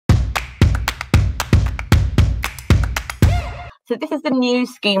So this is the new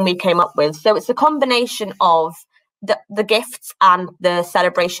scheme we came up with. So it's a combination of the gifts and the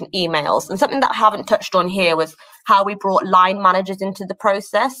celebration emails. And something that I haven't touched on here was how we brought line managers into the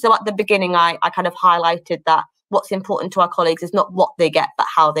process. So at the beginning, I kind of highlighted that what's important to our colleagues is not what they get, but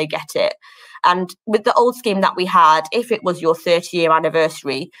how they get it. And with the old scheme that we had, if it was your 30-year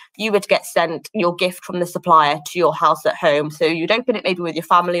anniversary, you would get sent your gift from the supplier to your house at home. So you'd open it maybe with your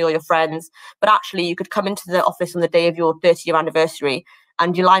family or your friends, but actually you could come into the office on the day of your 30-year anniversary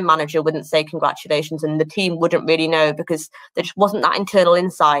and your line manager wouldn't say congratulations, and the team wouldn't really know because there just wasn't that internal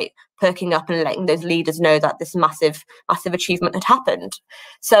insight perking up and letting those leaders know that this massive achievement had happened.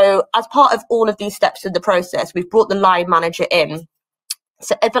 So as part of all of these steps of the process, we've brought the line manager in.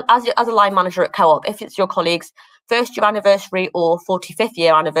 So as a line manager at Co-op, if it's your colleague's first year anniversary or 45th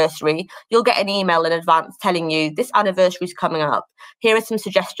year anniversary, you'll get an email in advance telling you this anniversary is coming up. Here are some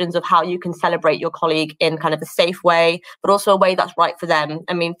suggestions of how you can celebrate your colleague in kind of a safe way, but also a way that's right for them.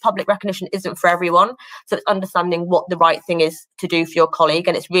 I mean, public recognition isn't for everyone. So it's understanding what the right thing is to do for your colleague.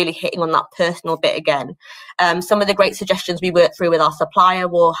 And it's really hitting on that personal bit again. Some of the great suggestions we worked through with our supplier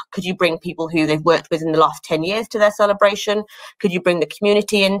were, could you bring people who they've worked with in the last 10 years to their celebration? Could you bring the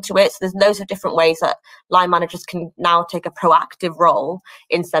community into it? So there's loads of different ways that line managers can now take a proactive role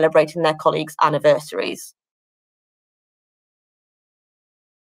in celebrating their colleagues' anniversaries.